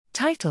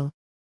Title: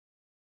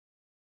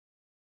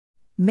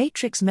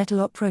 Matrix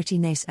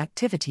metalloproteinase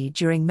activity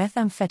during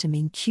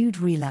methamphetamine-cued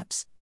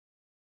relapse.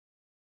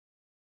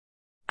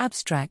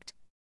 Abstract: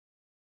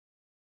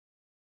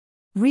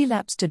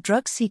 Relapse to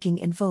drug seeking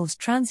involves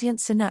transient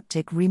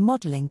synaptic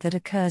remodeling that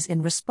occurs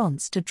in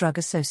response to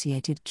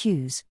drug-associated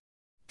cues.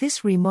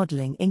 This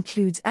remodeling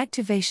includes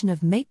activation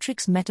of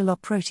matrix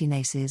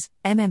metalloproteinases,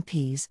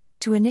 MMPs,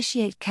 to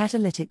initiate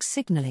catalytic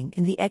signaling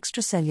in the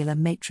extracellular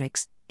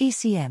matrix,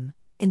 ECM,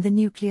 in the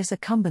nucleus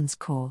accumbens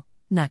core,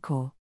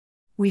 NACOR.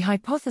 We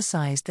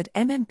hypothesized that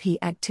MMP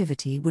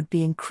activity would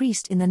be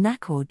increased in the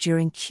NACOR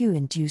during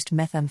cue-induced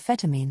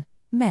methamphetamine,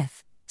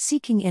 meth,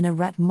 seeking in a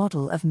rat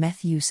model of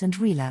meth use and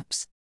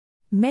relapse.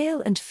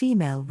 Male and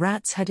female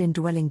rats had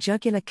indwelling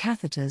jugular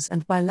catheters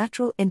and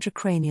bilateral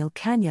intracranial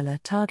cannula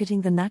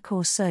targeting the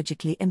NACOR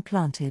surgically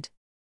implanted.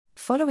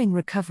 Following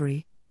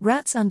recovery,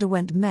 rats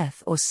underwent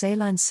meth or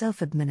saline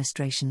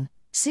self-administration,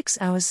 6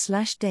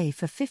 hours/day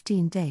for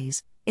 15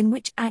 days, in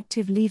which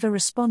active lever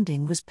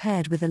responding was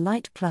paired with a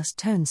light plus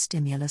tone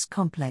stimulus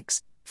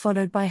complex,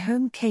 followed by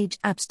home cage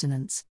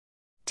abstinence.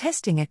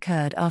 Testing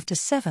occurred after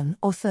 7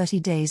 or 30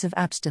 days of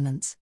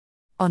abstinence.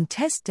 On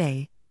test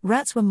day,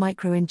 rats were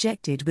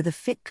micro-injected with a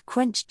thick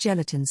quenched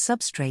gelatin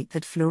substrate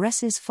that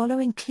fluoresces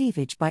following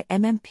cleavage by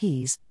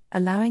MMPs,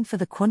 allowing for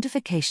the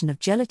quantification of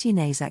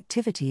gelatinase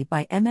activity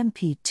by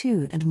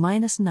MMP2 and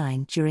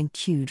 -9 during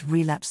cued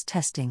relapse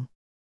testing.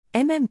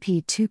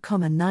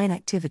 MMP2,9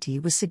 activity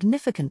was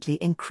significantly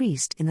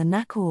increased in the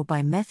NACOR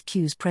by meth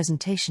cues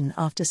presentation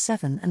after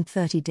 7 and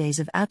 30 days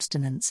of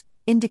abstinence,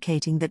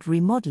 indicating that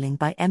remodeling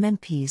by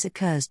MMPs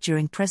occurs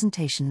during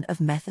presentation of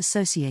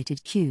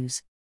meth-associated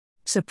cues.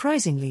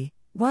 Surprisingly,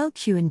 while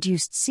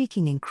cue-induced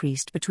seeking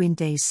increased between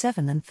days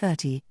 7 and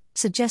 30,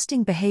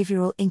 suggesting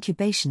behavioral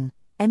incubation,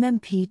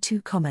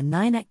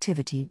 MMP2,9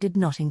 activity did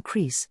not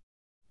increase.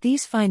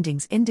 These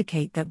findings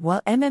indicate that while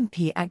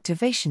MMP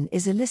activation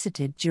is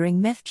elicited during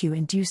meth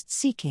cue-induced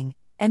seeking,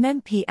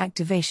 MMP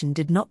activation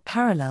did not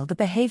parallel the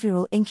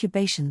behavioral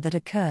incubation that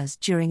occurs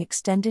during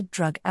extended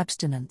drug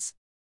abstinence.